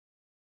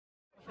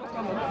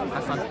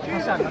Hassan,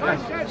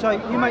 okay. So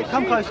you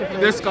come closer for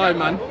This guy,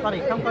 man.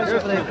 Buddy, come closer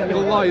for the...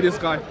 You'll lie, this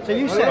guy. So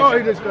you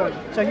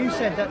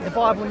said that the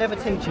Bible never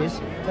teaches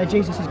that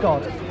Jesus is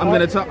God. I'm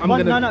gonna tell. No,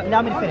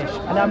 allow me to finish.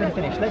 Allow me to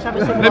finish. Let's have a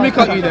simple... Let me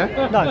cut you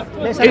there. No,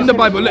 let's have in the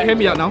Bible, hear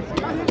me out now.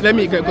 Let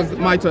me get, because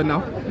my turn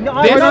now. No,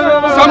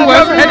 some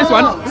words, this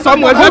one,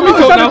 some words, let me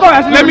talk now.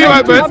 Let me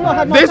work with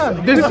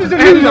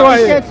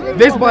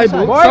this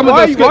Bible, some of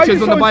the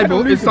scriptures on the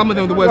Bible is some of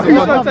them the words of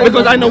God.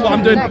 Because I know what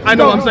I'm doing, I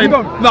know what I'm saying.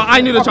 No,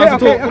 I need a chance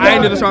to talk, I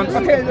need a chance.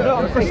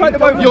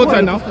 Your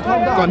turn now.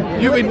 Go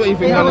on, you read what you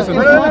think, now listen.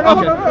 It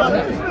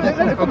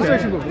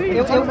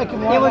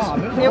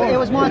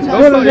was my turn.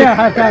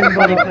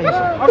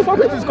 I'm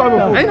fucking this guy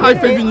before. Ain't I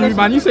favouring you,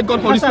 man? You said God,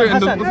 Holy Spirit,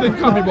 and the thing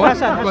can't be what?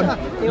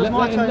 It was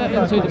my turn.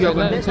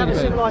 Let's have a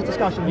civilised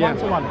discussion, one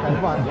to one.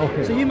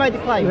 Okay. So you made the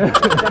claim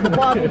that the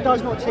Bible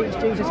does not teach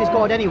Jesus is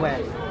God anywhere.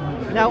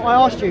 Now I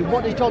asked you,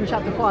 what does John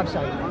chapter 5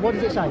 say? What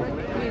does it say?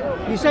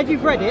 You said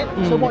you've read it,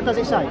 so what does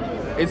it say?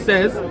 It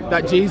says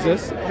that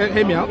Jesus,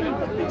 hear me out.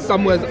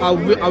 Some words I'll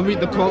read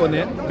the quote on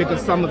it,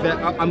 because some of it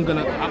I'm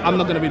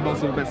not gonna read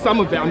most of it, but some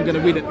of it I'm gonna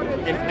read it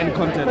in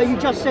context. But you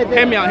just said that.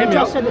 Hear me out.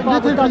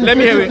 Let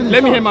me hear it.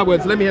 Let me hear my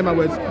words.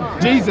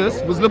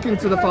 Jesus was looking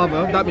to the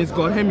Father. That means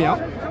God. Hear me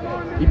out.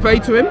 He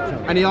prayed to him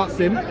and he asked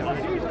him,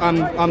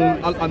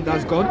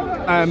 as God,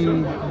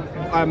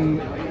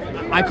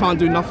 I can't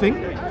do nothing.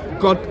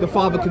 God the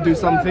Father could do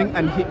something,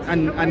 and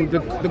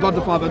the God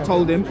the Father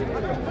told him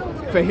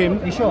for him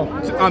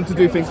to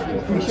do things.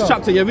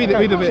 Chapter, yeah, read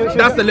it.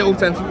 That's the little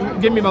sense.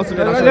 Give me most of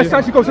it. Let's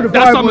actually go to the Bible.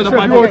 That's some of the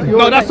Bible.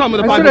 No, that's some of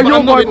the Bible. But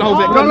I'm not reading the whole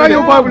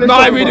thing. No,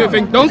 I read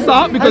everything. Don't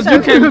start, because you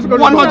came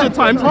 100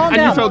 times and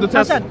you failed the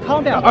test.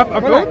 Calm down.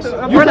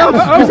 You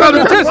failed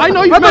the test. I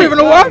know you. I don't even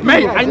know what.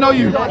 Mate, I know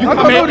you. You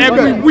come here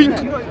every week.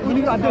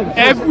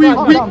 Every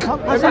week. You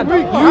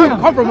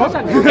come from us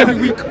every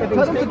week.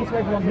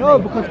 No,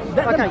 because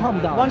okay. Calm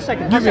down. 1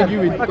 second.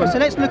 You read. Okay, so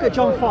let's look at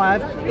John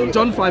 5.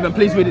 John 5, and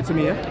please read it to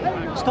me. Yeah.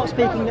 Stop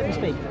speaking, let me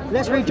speak.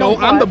 Let's read John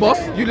 5. I'm the boss.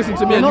 You listen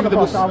to me and you read the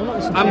book.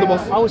 I'm the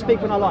boss. I will speak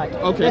when I like.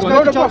 Okay. Let's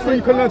go to John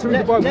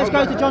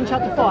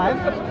chapter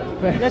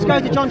 5. Let's go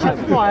to John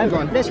chapter 5.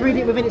 Let's read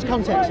it within its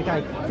context,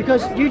 okay?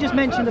 Because you just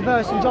mentioned the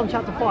verse in John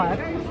chapter 5,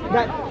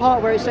 that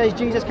part where it says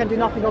Jesus can do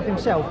nothing of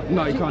himself.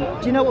 No, he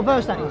can't. Do you know what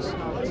verse that is?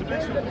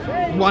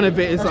 One of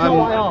it is. That's not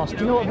what I asked.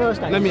 Do you know what verse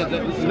that is? Let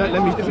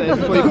me say it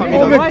before you cut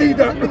me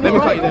down. Let me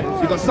cut you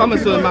there. You got some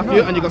in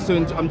Matthew and you got some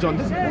in John.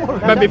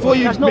 But before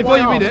you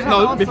read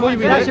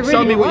it,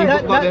 show me what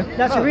you've got there.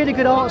 That's a really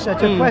good answer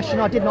to a question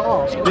I did not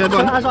ask. Yeah, so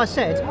as I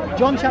said,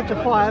 John chapter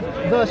 5,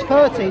 verse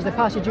 30 is the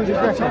passage you just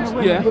referenced.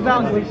 Yeah.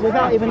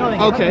 Without even knowing.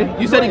 Okay.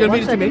 You said you're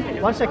going to read it to me.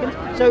 1 second.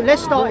 So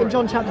let's start in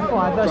John chapter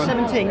 5, verse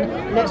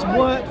 17. Let's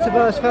work to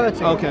verse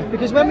 30. Okay.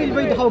 Because when we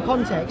read the whole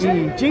context,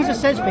 Jesus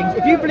says things.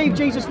 If you believe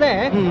Jesus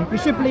there, you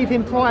should believe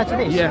him prior to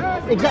this.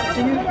 Yeah.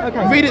 Exactly.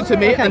 Okay. Read it to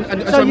me and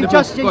so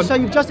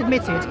you've just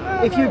admitted,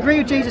 if you agree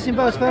with Jesus in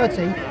verse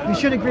 30, you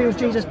should agree with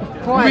Jesus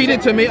prior. Read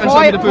it to me and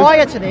show me the proof.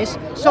 Prior to this.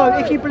 So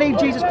if you believe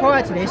Jesus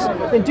prior to this,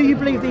 then do you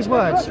believe these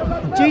words?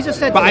 Jesus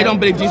said. But I don't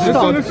believe Jesus is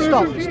God.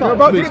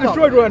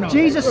 Stop.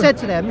 Jesus said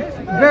to them,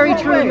 "Very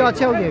truly I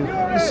tell you,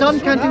 the Son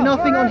can do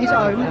nothing on his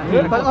own,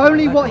 but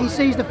only what he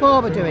sees the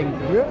Father doing.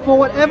 For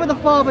whatever the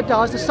Father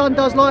does, the Son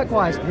does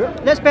likewise."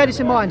 Let's bear this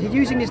in mind. He's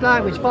using this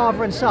language,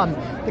 Father and Son.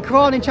 The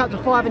Quran in chapter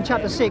 5 and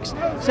chapter 6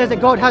 says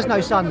that God has no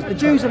sons. The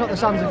Jews are not the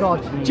sons of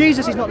God.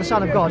 Jesus is not the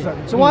Son of God.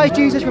 So why is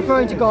Jesus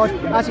referring to God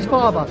as his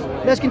Father?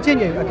 Let's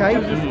continue, okay?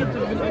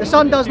 The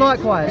Son does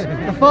likewise.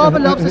 The Father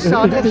loves the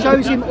Son and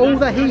shows him all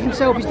that he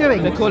himself is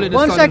doing. They call it the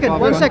One Son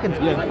second.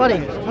 Yeah.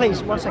 Buddy,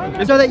 please, 1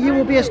 second. So that you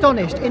will be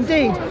astonished.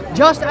 Indeed,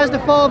 just as the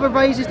Father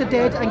raises the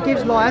dead and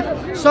gives life,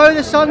 so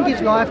the Son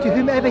gives life to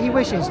whomever he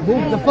wishes.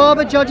 The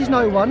Father judges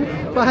no one,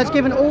 but has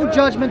given all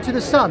judgment to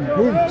the Son,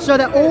 so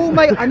that all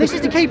may, and this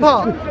is the key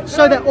part,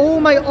 so that all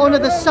may honour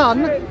the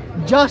Son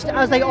just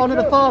as they honour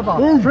the Father.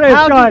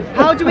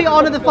 How do we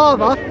honour the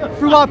Father?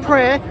 Through our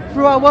prayer,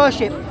 through our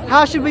worship.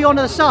 How should we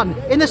honour the Son?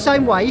 In the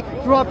same way,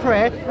 through our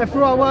prayer and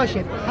through our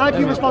worship. How do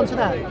you respond to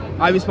that?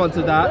 I respond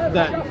to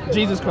that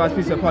Jesus Christ,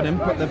 peace be upon him,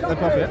 the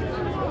prophet,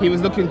 he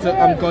was looking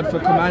to God for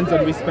commands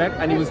and respect,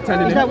 and he was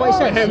telling him. Is that what he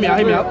said? Hear me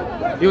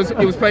out. He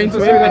was praying to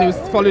him and he was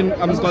following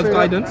God's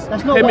guidance.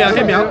 Hear me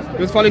out.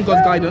 He was following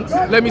God's guidance.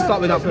 Let me start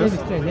with that first.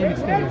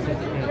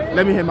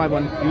 Let me hear my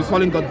one. He was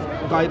following God's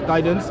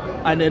guidance,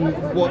 and then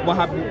what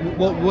happened?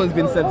 What has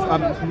been said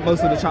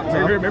most of the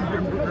chapter.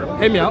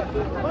 Hear me out.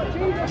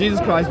 Jesus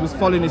Christ was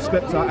following his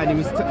scripture, and he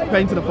was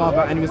praying to the Father,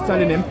 and he was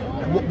telling him,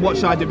 "What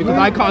should I do? Because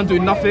I can't do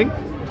nothing.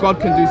 God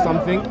can do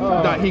something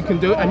that he can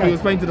do," and he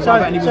was praying to the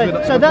Father, and he was with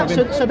the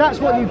so that's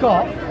what you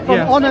got from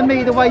honour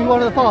me the way you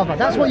honour the Father.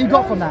 That's what you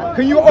got from that.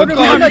 Can you honour me?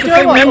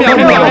 Hear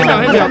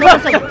me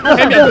out.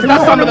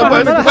 That's some of the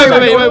words.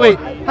 Wait.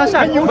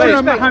 Hassan, can you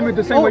honour Muhammad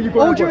the same way you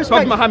honour God?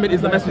 Prophet Muhammad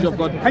is the message of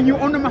God. Can you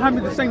honour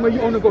Muhammad the same way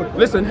you honour God?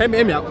 Listen, hear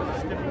me out.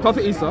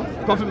 Prophet Isa,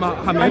 Prophet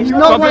Muhammad,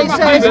 Prophet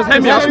Jesus,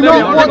 hear me out.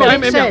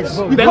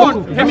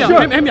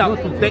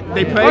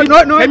 They prayed.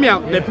 Hear me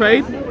out. They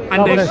prayed.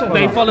 and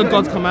they follow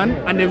God's command,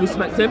 and they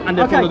respect Him, and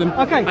they follow them.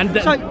 Okay. And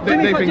So do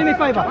me a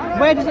favour.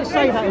 Where does it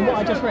say that in what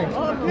I just read?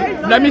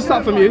 Let me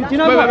start from you. Do you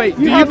know what? Wait.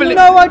 You Do have believe?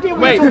 no idea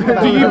what Wait. you're talking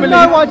about. Do you believe?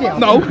 No idea.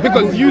 No,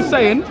 because you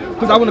saying,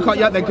 because I want to cut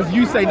you out there, because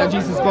you saying that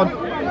Jesus is God.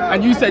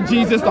 And you said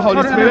Jesus, the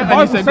Holy Spirit, and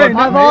you said God.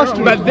 I've asked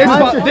you.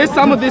 But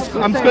some of this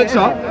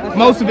scripture,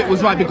 most of it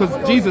was right because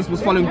Jesus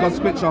was following God's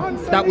scripture.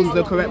 That was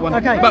the correct one.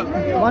 Okay. But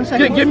 1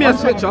 second. give me a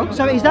scripture.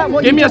 So is that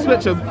what? Give me a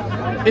scripture.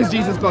 Is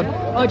Jesus God?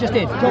 I just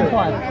did. John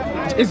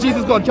 5. Is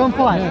Jesus God? John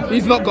 5.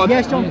 He's not God.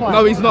 Yes, John 5.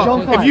 No, he's not.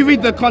 John 5. If you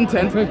read the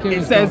content,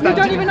 it says that.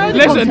 You don't even know the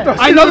Listen,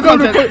 context. I know the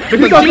content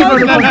because Jesus.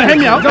 Hear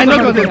me out. I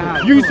know the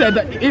context. You said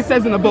that it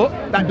says in the book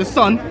that the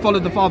Son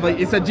followed the Father.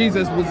 It said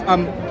Jesus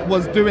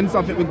was doing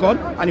something with God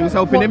and he was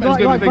helping him and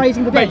he was doing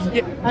raising the dead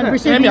and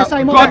receiving the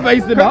same God honor.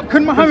 raised him up.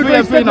 Can Muhammad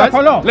raise dead like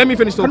Allah? Let me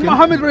finish talking. Can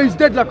Muhammad raise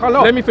dead like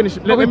Allah? Let me finish.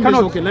 Let me finish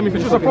talking. Let me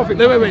finish talking.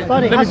 Wait.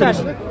 Buddy, Let me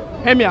finish.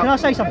 Hear me out. Can I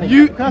say something?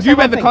 You Can I say read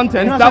one the thing?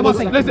 content. Can I That say was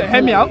one thing? listen.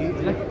 Hear me out.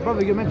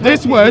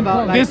 This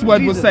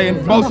word was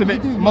saying most of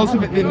it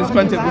in this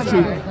content was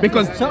true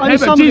because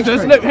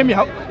Jesus. Look, hear me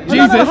out.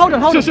 Jesus. Hold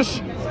on.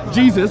 Shush.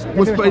 Jesus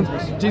was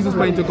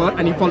praying to God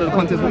and he followed the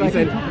context what he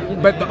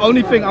said. But the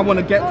only thing I want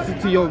to get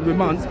to your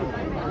remarks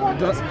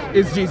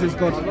is Jesus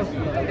God.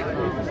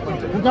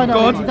 God,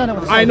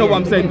 I know what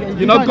I'm saying.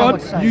 You know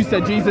God. You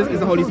said Jesus is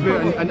the Holy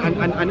Spirit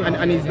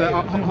and he's the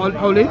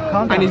holy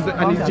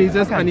and he's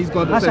Jesus and he's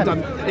God at the same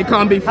time. It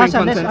can't be free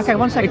content. Okay,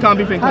 1 second. It can't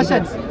be free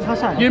content.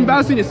 You're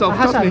embarrassing yourself.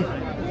 Trust me.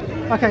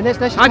 Okay,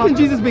 let's. How can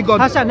Jesus be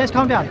God? Hassan, let's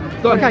calm down.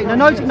 Okay, now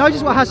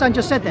notice what Hassan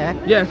just said there.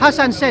 Yeah.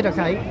 Hassan said,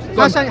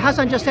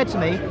 Hassan just said to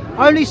me,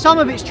 only some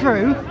of it's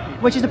true,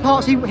 which is the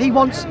parts he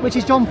wants, which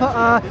is John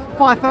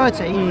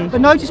 5:30.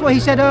 But notice what he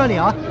said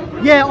earlier.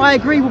 Yeah, I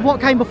agree with what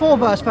came before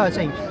verse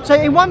 13. So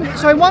in one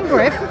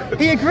breath,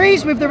 he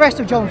agrees with the rest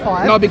of John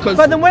 5. No, because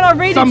but then when I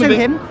read it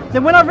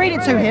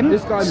to him,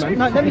 This guy, man.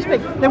 no, let me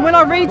speak. Then when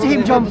I read to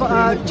him John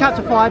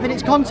chapter 5 in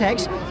its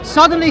context,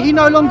 suddenly he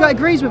no longer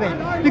agrees with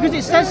it because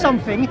it says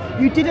something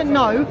you didn't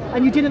know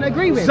and you didn't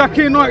agree with.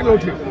 Zakir Knight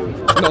logic.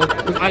 No,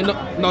 because I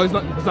know. No, it's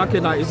not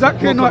Zakir Knight. It's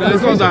Zakir Knight.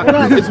 It's not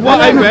that. It's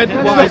what I read.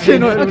 What I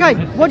seen. Okay,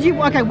 what do you?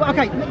 Okay.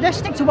 Let's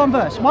stick to one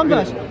verse. What do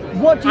you?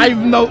 I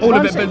know all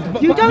of it,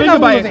 but you don't think know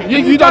about all of it.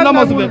 You don't know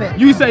most of it.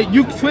 You say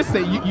you twist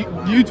it.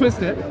 You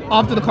twist it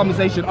after the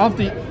conversation.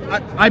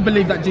 I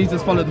believe that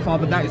Jesus followed the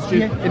Father. That is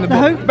true in the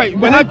book. Wait,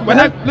 when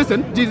I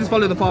listen, Jesus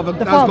followed the Father.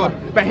 That's God.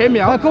 But hear me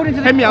out.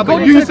 Hear me out.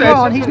 But you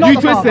said you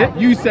twist it.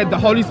 You said the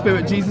Holy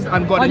Spirit, Jesus,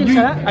 and God,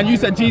 and you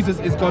said Jesus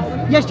is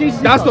God. Yes,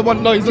 Jesus. That's the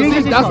one. No,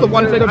 that's the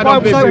one thing I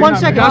don't believe. So 1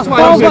 second. That's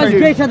why I don't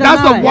believe you.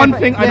 That's the one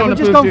thing I don't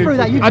approve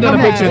you. I don't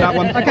approve you that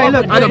one. Okay,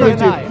 look. I don't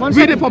approve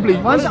you. Read it properly.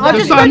 I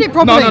just read it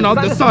properly. No.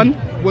 The Son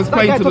was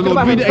praying to the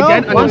Lord. Read it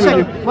again. And 1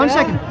 second. 1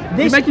 second.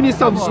 You're making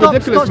yourself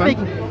ridiculous,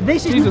 man.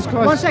 This is Jesus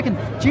Christ. 1 second.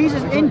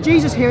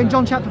 Jesus here in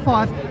John chapter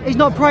 5 is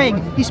not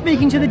praying. He's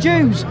speaking to the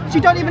Jews. So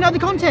you don't even know the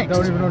context.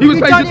 He was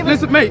praying.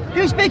 Listen, mate.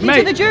 He was speaking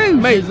to the Jews.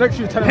 Mate,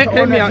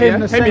 Hear me out.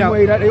 the same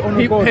way that they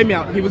honor God. Hear me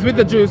out. He was with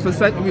the Jews for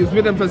he was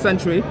with them for a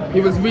century. He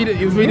was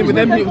reading with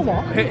them.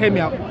 Hear me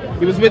out.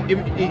 He was with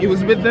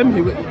them.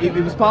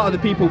 He was part of the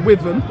people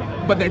with them,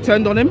 but they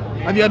turned on him.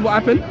 Have you heard what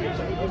happened?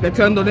 They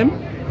turned on him,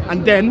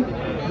 and then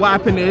what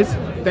happened is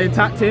they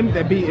attacked him.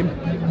 They beat him.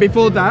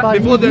 Before that,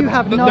 before the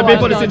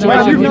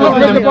situation, he was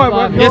with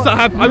them. Yes, I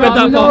have. I read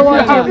that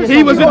part.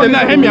 He was with them.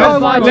 Now, hear me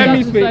out. Let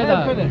me speak.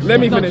 Let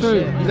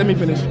me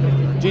finish.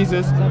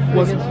 Jesus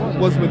was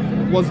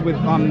with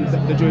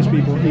the Jewish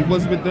people. He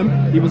was with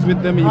them. He was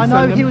with them. I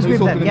know he was with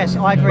them. Yes,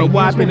 I agree. But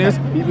what happened is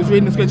he was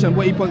reading the scripture and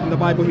what he put in the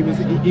Bible. He was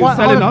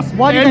telling us.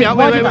 Hear me out.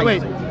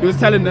 Wait. He was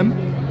telling them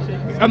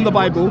in the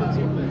Bible.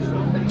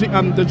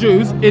 The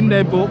Jews in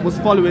their book was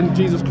following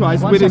Jesus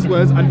Christ with his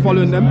words and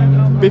following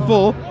them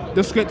before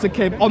the scripture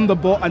came on the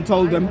book and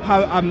told them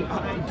how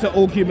to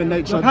all human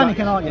nature. You're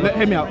panicking, aren't you?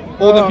 Hear me out.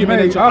 All the human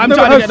nature. I'm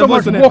trying to get the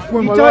voice in it.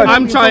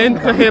 I'm trying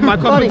to hear my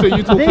comment to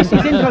you talking. This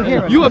is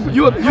incoherent. You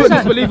a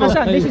disbeliever.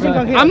 This is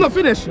incoherent. I'm not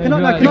finished. You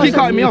keep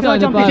cutting me off.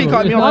 You keep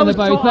cutting me off. I was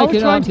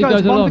trying to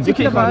go to one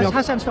particular verse.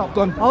 Hassan, stop.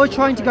 Go on. I was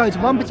trying to go to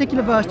one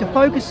particular verse to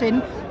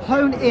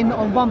hone in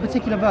on one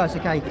particular verse,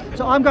 okay?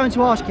 So I'm going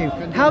to ask you,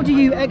 how do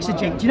you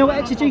exegete? Do you know what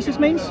exegesis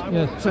means?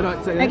 Yes.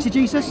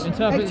 Exegesis? To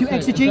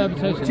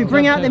exegete, to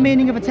bring out the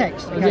meaning of a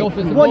text. Okay?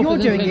 What you're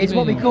doing is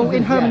what we call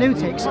in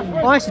hermeneutics,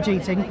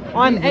 eisegeting,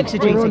 I'm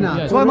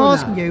exegeting. So I'm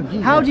asking you,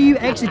 how do you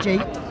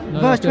exegete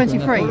verse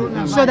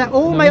 23? So that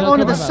all may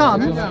honour the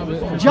Son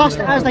just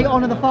as they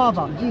honour the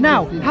Father.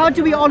 Now, how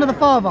do we honour the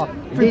Father?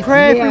 Through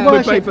prayer, through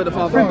worship. We pray for the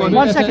Father.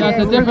 One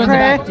second. Through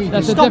prayer, through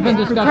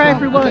prayer,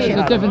 through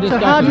worship. So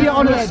how do you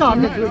honour the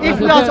Son if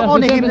we are to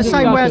honour him the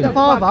same way as the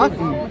Father?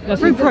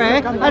 Through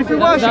prayer and through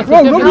worship.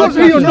 Bro, not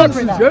your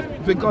nonsense, yeah?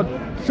 With God.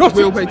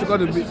 We all pray to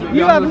God.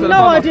 You have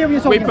no idea what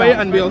you're talking about. We pray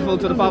and we all fall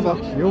to the Father.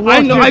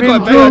 I know. I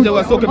got a better idea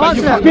what I was talking about.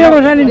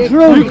 Spirit and in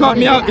truth. You cut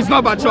me out. It's not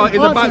about chart.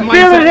 It's about mindset.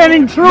 Spirit and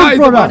in truth,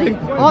 brother. I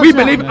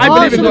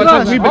believe in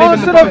God. We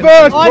believe in the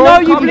verse. I know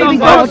you believe in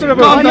God. Answer the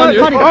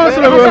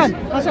verse.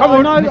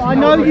 I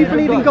know you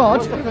believe in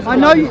God. I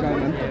know you.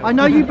 I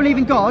know you believe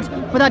in God,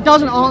 but that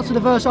doesn't answer the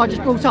verse I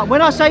just brought up.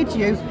 When I say to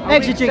you,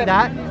 exegete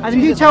that, and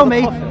then you tell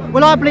me,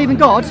 well, I believe in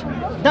God,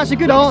 that's a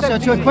good answer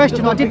to a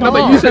question I did not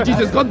ask. But you said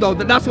Jesus is God though,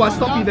 that's why I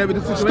stopped you there with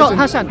the situation.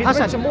 Stop,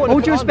 Hassan, all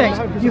due respect,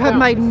 you have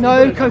made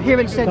no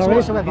coherent sense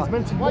whatsoever.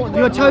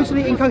 You are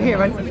totally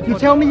incoherent. You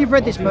tell me you've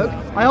read this book,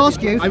 I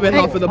ask you... I read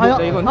half of the book,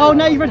 there you go. Oh,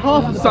 no, you read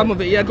half of the book. Some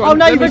of it, yeah, go on. Oh,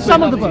 no, you read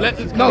some of the book.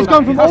 It's gone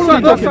from all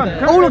of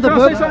the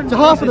book to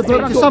half of the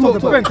book to some of the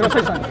book.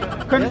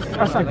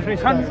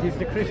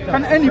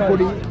 Can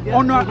anybody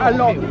honour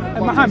Allah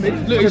and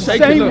Muhammad the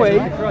same way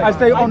as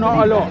they honour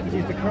Allah?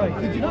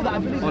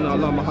 Honour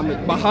Allah,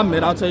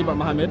 Muhammad, I'll tell you about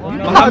Muhammad.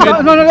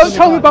 No, don't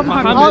tell me about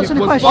Muhammad. Answer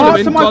the question.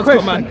 Answer my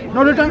question.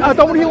 No, I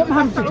don't want to hear what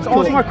Muhammad says. Just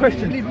answer my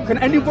question. Can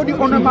anybody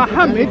honour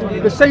Muhammad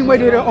the same way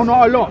they honour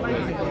Allah?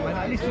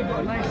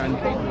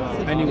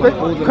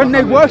 Can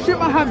they worship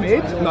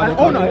Muhammad and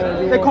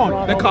honour? They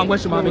can't. They can't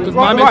worship Muhammad because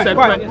Muhammad said,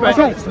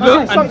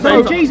 look and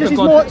pray. So Jesus is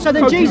more. So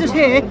then Jesus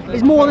here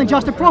is more than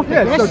just a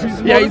prophet.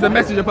 Yes. Yeah, he's a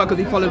messenger because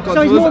he followed God's rules.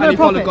 So he's more than a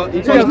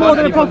prophet. So he's more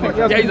than a prophet.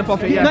 Yeah, he's a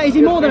prophet. Yeah. No, is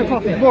he more than a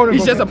prophet?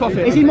 He's just a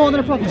prophet. Is he more than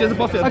a prophet? He's just a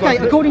prophet. Okay,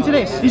 according to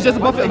this. He's just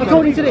a prophet.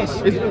 According to this.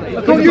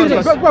 According to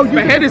this. But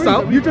hear this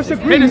out. You just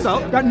agree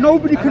that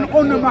nobody can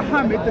honour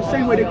Muhammad the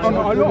same way they honour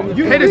Allah.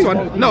 Hear this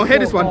one. No, hear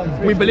this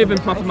one. We believe in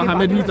Prophet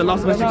Muhammad. He's the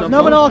last messenger of God.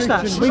 No one asked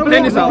that.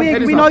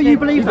 We know you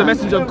believe he's that. the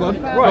messenger of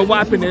God. But what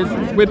happened is,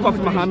 with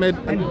Prophet Muhammad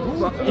and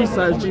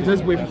Isa as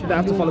Jesus, they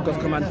have to follow God's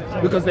command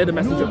because they're the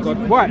messenger of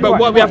God. But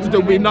what we have to do,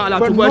 we're not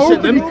allowed to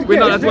worship them. We're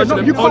not allowed to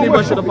worship them. Only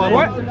worship the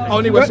Father.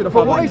 Only worship the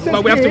Father.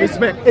 But we have to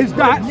respect. Is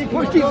that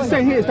what Jesus is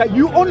saying here? Is that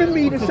you honour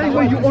me the same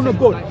way you honour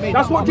God?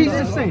 That's what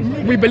Jesus is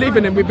saying. We believe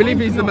in him. We believe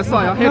he's the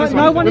Messiah. Hear this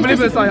one. We believe in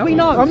the Messiah. We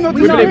know.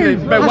 We believe in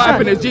him. But what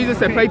happened is, Jesus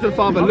said, pray to the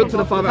Father, look to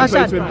the Father, and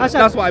pray to him.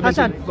 That's what I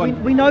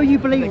believe. We know you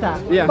believe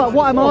that. Yeah. But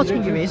what I'm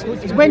asking you is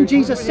when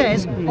Jesus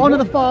says, honour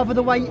the Father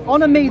the way,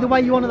 honour me the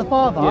way you honour the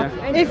Father.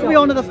 If we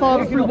honour the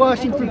Father through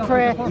worship, through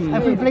prayer,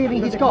 and through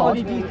believing He's God,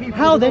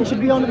 how then should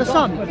we honour the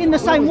Son? In the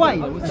same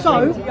way.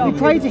 So we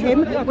pray to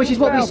Him, which is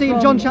what we see in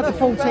John chapter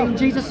 14.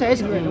 Jesus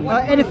says,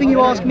 anything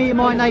you ask me in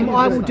my name,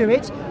 I will do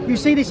it. You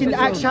see this in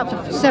Acts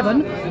chapter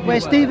 7, where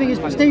Stephen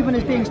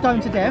is being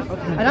stoned to death,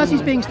 and as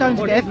he's being stoned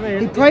to death,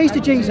 he prays to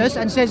Jesus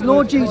and says,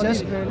 Lord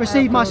Jesus,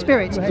 receive my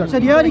spirit. So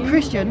the early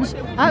Christians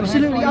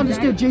absolutely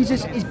understood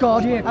Jesus is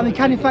God, and we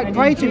can in fact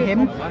pray to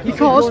Him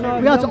because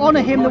we are to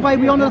honour Him the way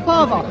we honour the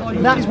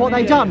Father. That's what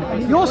they've done.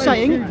 You're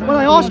saying, when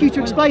I ask you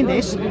to explain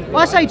this,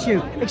 I say to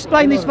you,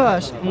 explain this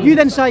verse. You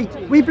then say,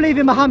 we believe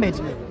in Muhammad.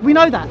 We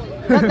know that.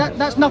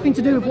 That's nothing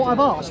to do with what I've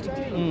asked.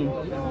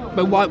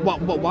 But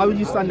why would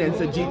you stand there and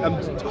say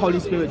Holy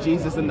Spirit,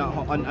 Jesus, and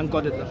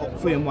God are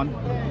 3 in 1?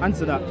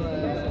 Answer that.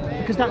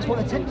 Because that's what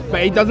the text.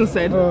 But it doesn't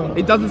say in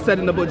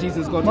the book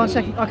Jesus God. 1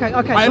 second. Okay.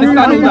 I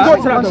understand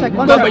all that. One second.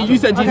 But you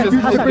said Jesus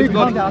is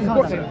God.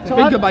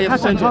 Think about your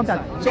Hassan, calm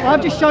down. So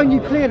I've just shown you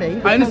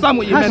clearly. I understand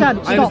what you meant. I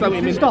understand what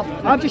you mean. Stop.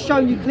 I've just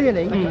shown you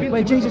clearly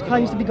when Jesus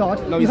claims to be God.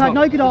 No, You've had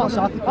no good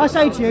answer. I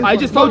say to you. I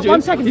just told you.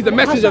 1 second. He's the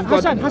messenger of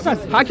God. Hassan.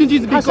 How can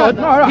Jesus be God?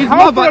 No, His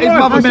mother is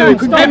Mother Mary.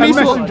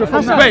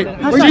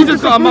 Wait,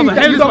 Jesus got a mother.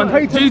 Hear this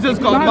one. Jesus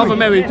got Mother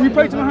Mary. You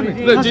pray to Muhammad.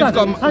 Look, Jesus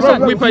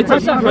got. We pray to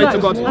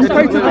God. You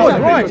pray to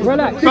God, right?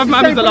 Relax. Prophet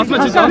Muhammad's the last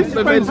messenger.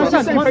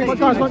 Hassan,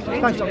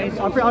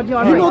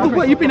 you know the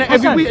word. You've been there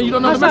every week and you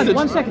don't know the message.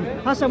 1 second.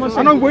 Hassan, 1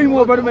 second. I know way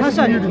more about the message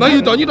than you do. No,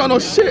 you don't. You don't know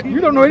shit.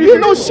 You don't know anything. You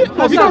know shit,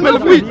 bro. You come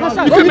every week. You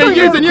come in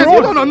years and years.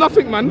 You don't know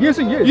nothing, man. Years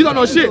and years. You don't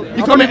know shit.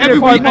 You come in every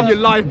week and you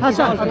lie.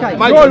 Hassan, okay.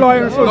 You're a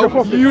liar and so is your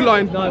prophet. You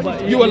lying.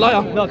 You a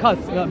liar. No, cuz.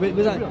 Let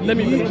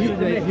me.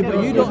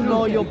 But you don't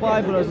know your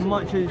Bible as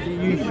much as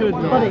you should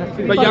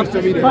know. But you have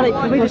to read it. Buddy,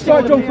 can we just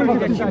start John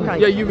 3:15?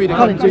 Yeah, you read it.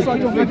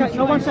 Okay,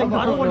 no, 1 second.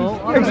 I don't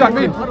know.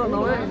 Exactly. I don't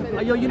know it.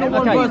 You know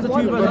one verse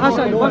or 2 verses.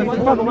 Hassan,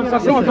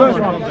 That's not a verse,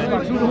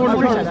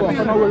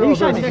 man. Are you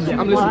showing this?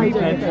 I'm listening.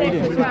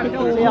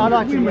 Yeah, I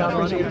like you. Yeah, I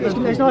appreciate it.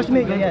 It's nice to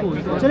meet you.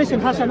 Yeah. So listen,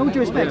 Hassan, all due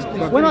respect,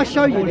 when I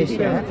show you this,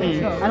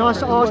 and I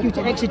ask you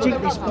to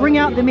exegete this, bring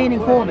out the meaning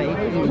for me.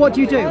 What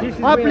do?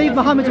 I believe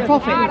Muhammad's a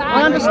prophet.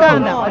 I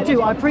understand that. I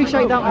do. I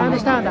appreciate that. I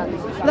understand that.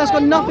 But that's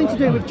got nothing to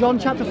do with John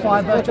chapter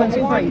 5, verse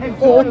 23,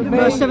 or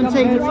verse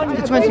 17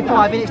 to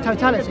 25 in its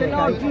totality.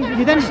 Okay?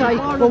 You then say,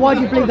 well, why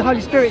do you believe the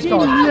Holy Spirit's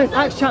God?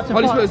 Acts chapter 5.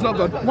 Holy Spirit's not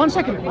God. 1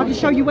 second. I can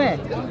show you where.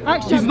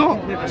 Acts chapter. He's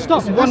not.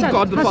 Stop. It's one Hassan,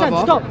 God, the Hassan,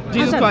 Father. Stop.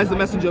 Jesus Hassan. Christ, the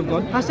messenger of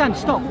God. Hassan,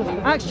 stop.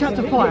 Acts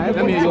chapter 5.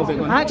 Let me hear your big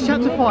one. Acts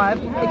chapter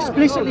 5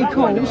 explicitly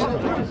calls.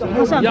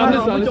 Hassan, Yeah,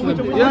 I'm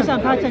listening. Yeah.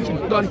 Hassan, pay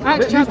attention. Go on.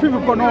 Acts These chapter. people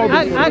have got no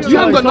argument. You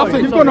haven't got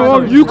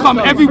nothing. You come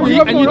every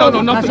week and you don't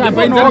know nothing. Your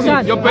brain's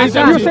empty. Your brain's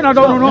empty. You're saying I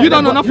don't know nothing. You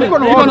don't know got nothing. You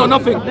got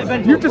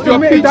nothing. You just You're a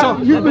admitted preacher.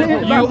 that. You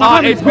admitted You that are a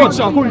Muhammad's God,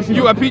 preacher. according to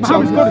You are a preacher.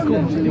 Muhammad's God,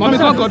 according to you.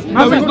 Muhammad's not God.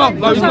 No, he's not.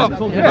 No, he's not. No,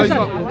 he's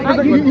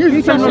not.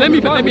 You said Let me.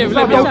 No, he's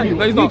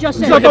not. You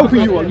said open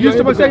you are. You used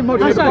to say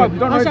much of the Bible. You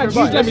don't know anything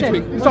about Let me it.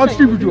 speak. You sound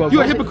stupid you are.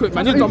 You're a hypocrite,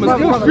 man. You're dumb as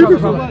You're fuck. stupid,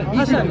 bro.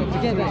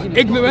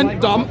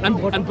 Ignorant, dumb,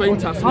 and brain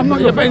task. I'm not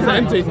Your your brains are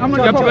friend. empty. I'm not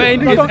Your your brain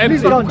friend.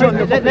 is empty. John,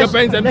 Your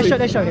brain's empty.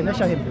 let's show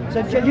him.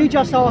 So you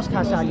just asked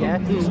Hassan, yeah,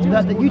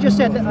 that you just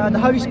said that the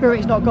Holy Spirit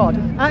is not God.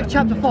 Acts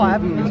chapter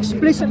 5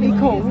 explicitly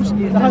calls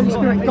the Holy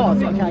Spirit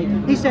God, okay?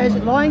 He says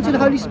lying to the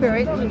Holy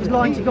Spirit is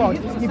lying to God.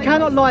 You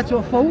cannot lie to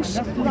a false,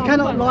 you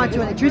cannot lie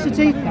to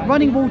electricity,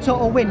 running water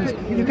or wind.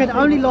 You can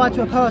only lie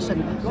to a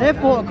person.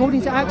 Therefore,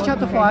 according to Acts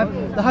chapter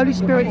 5, the Holy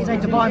Spirit is a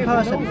divine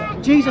person.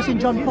 Jesus in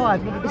John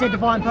 5 is a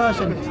divine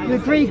person. You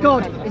agree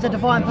God is a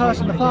divine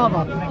person, the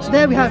Father. So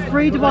there we have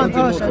three divine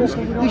persons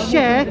who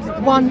share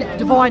one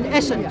divine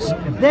essence.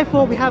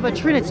 Therefore, we have a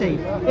Trinity.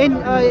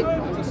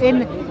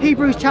 In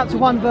Hebrews chapter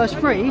 1 verse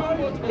 3,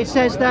 it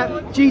says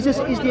that Jesus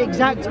is the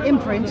exact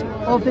imprint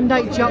of the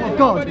nature of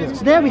God.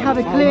 So there we have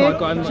a clear.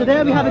 So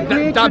there we have a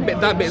clear. That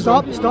bit is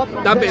wrong. Stop.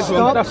 That bit is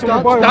wrong.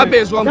 Stop. That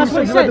bit is wrong. That's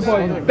what it says.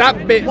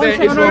 That bit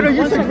there is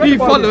wrong. He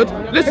followed.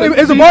 Listen,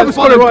 It's a Bible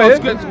scholar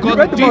right here. Jesus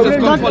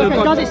God followed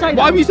Does God. it say that?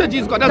 Why have you said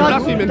Jesus God? That's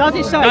blaspheming. Does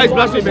it say? That is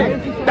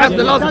blaspheming. That's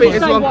the last bit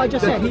is Does it say wrong. what I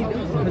just said?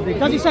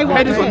 Does it say what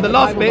Head I is just wrong. said? The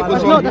last bit was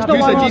That's wrong. not You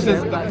what said I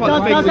Jesus answered. was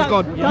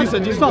God. You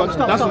said Jesus God.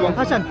 That's wrong.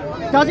 Hassan,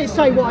 does it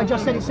say what I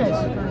just said it says?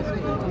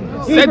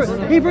 Says-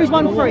 Hebrews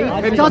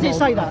 1:3, does it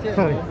say that?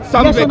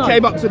 Some Yes of or it no?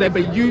 came up today,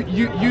 but you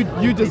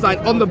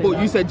designed on the book.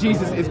 You said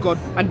Jesus is God,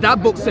 and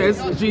that book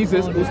says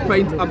Jesus was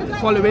praying,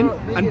 following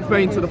and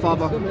praying to the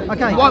Father.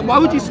 Okay. Why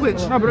would you switch?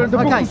 No, but the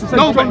book Okay. was the same.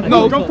 No, but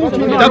no. John 14,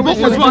 The book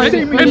was right.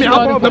 Hear me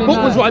out. The book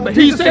was right, but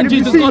he said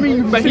Jesus God.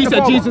 But he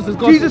said Jesus is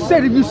God. Jesus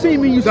said, if you see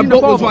me, you see The the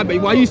book was Father. right,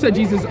 but why you said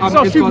Jesus That's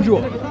how is stupid God? you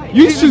are.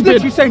 You Jesus stupid.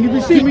 literally saying, if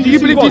you see me, Do you you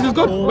see believe God. Jesus is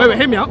God? Wait,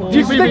 hear me out. Do you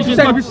Jesus believe literally Jesus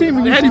said, God? if you see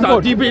me, you Head see is out.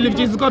 God. Do you believe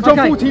Jesus is God? John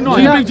Okay. 49.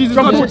 Do you believe Jesus is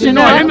John God? 49.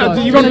 Hear me out.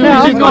 Do you John believe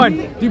Jesus is God?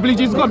 49. Do you believe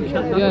Jesus is God?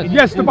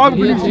 Yes, the Bible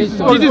believes Jesus is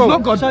God. Jesus is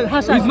not God. So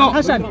Hassan, He's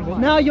not.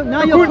 now you're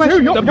According to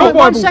questioning. your No, one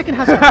Bible. second,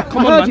 Hassan.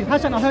 Come on, man.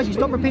 Hassan, I heard you.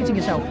 Stop repeating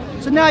yourself.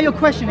 So now you're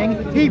questioning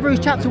Hebrews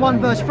chapter 1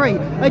 verse 3.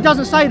 It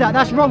doesn't say that.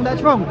 That's wrong.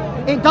 That's wrong.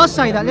 It does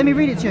say that. Let me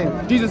read it to you.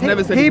 Jesus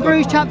never said he's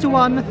Hebrews chapter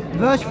 1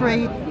 verse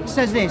 3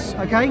 says this.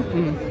 Okay,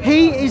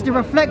 He is the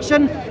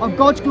reflection of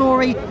God's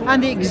glory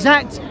and the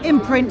exact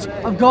imprint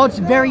of God's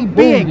very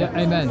being. Yeah,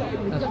 amen.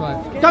 That's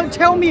right. Don't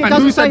tell me it And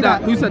doesn't who say said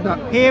that? that. Who said that?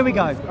 Here we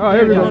go. Oh,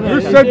 here we go.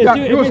 Who said that?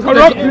 It was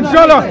corrupt,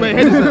 inshallah. Wait,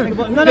 head is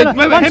out. No. Wait,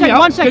 hear me out.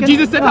 One second. Did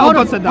Jesus said that Hold or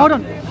on, God said that? Hold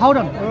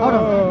on.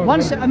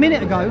 A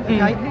minute ago,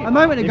 okay, a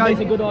moment ago,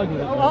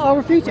 I'll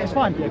refute it, it's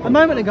fine. A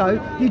moment ago,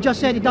 you just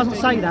said it doesn't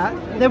say that.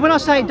 Then when I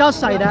say it does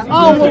say that,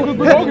 oh,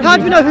 well, how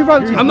do you know who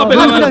wrote it? I'm not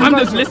How do you believing. know who I'm wrote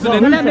just it?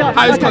 listening. Well, let me ask-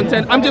 How is okay.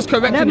 content? I'm just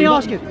correcting Let me you.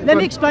 ask you. Let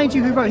me explain to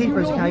you who wrote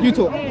Hebrews, okay? You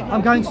talk.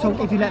 I'm going to talk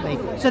if you let me.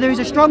 So there is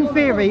a strong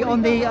theory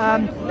on the,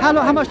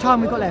 how much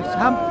time we've got left?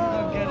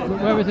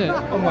 Where is it?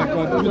 Oh my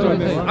God,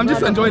 I'm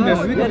just enjoying this.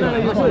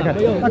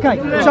 Okay,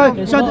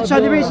 so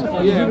there is.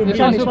 Show me,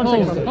 just 1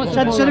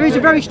 second. So there is a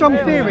very strong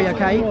theory,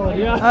 okay,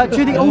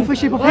 to the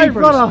authorship of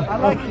Hebrews.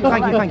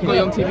 Thank you. Got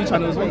you on TV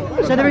channel as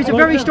well. So there is a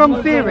very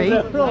strong theory.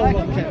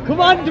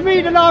 Come on to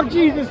me, the Lord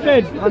Jesus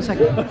said. 1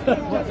 second.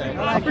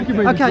 I think you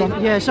made it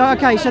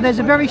wrong. So there's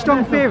a very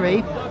strong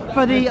theory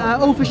for the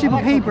authorship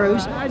of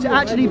Hebrews to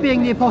actually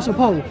being the Apostle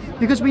Paul,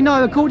 because we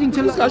know according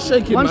to. This guy's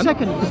shaking, One man.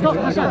 second. Stop.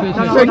 Hassan.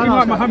 Shaking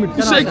like Muhammad.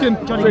 He's shaking.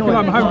 Shaking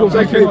like Muhammad.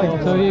 Shaking.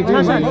 So you agree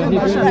with me?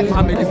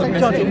 Muhammad is the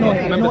messenger.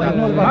 Remember that.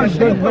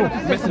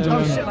 Messenger. You know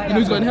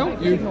who's going to hell?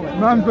 You.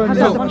 Man's going No,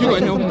 hell. you're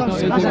going to hell.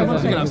 You're going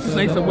to have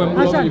snakes that worm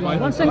all over you, man.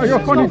 One second. Oh, you're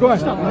a funny guy.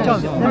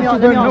 John,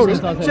 let me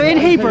ask this. So in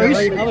Hebrews,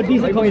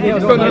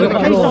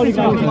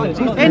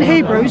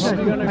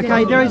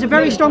 okay, there is a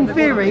very strong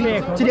theory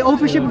to the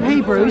authorship of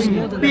Hebrews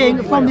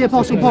being from the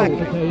Apostle Paul.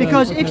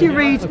 Because if you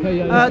read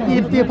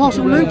the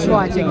Apostle Luke's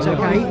writings,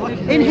 okay,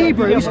 in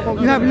Hebrews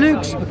you have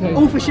Luke's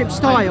authorship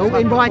style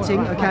in writing,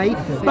 okay,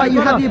 but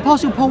you have the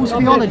Apostle Paul's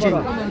theology.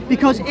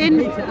 Because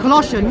in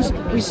Colossians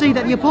we see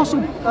that the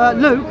Apostle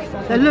Luke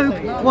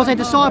was a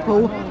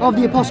disciple of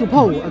the Apostle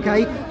Paul,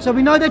 okay, so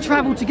we know they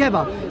travelled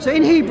together. So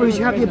in Hebrews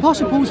you have the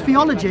Apostle Paul's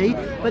theology,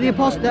 but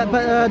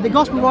the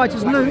Gospel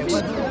writers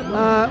Luke's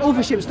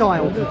authorship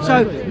style.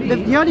 So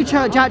the early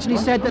church actually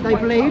said that they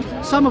believed,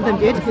 some of them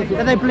did,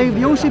 that they believed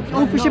the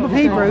authorship of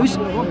Hebrews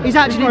is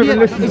actually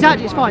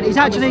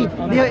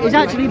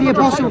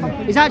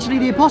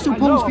the Apostle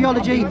Paul's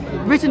theology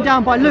written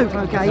down by Luke,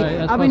 okay?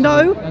 And we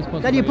know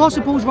that the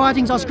Apostle Paul's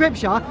writings are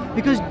scripture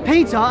because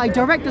Peter, a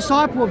direct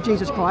disciple of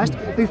Jesus Christ,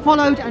 who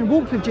followed and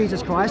walked with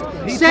Jesus Christ,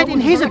 said in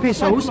his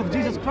epistles,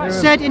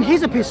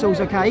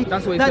 okay,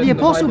 that the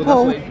Apostle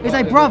Paul is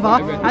a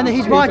brother and that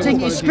his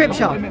writing is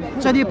scripture.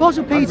 So the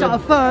Apostle Peter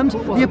affirmed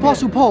the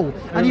Apostle Paul,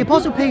 and the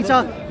Apostle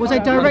Peter was a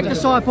direct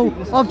disciple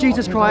of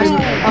Jesus Christ.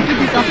 I think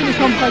this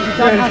conversation is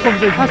done.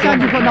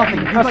 Hassan, you've got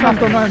nothing. Hassan's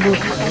got nothing, bro.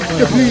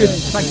 Depleted.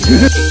 Thank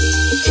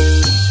you.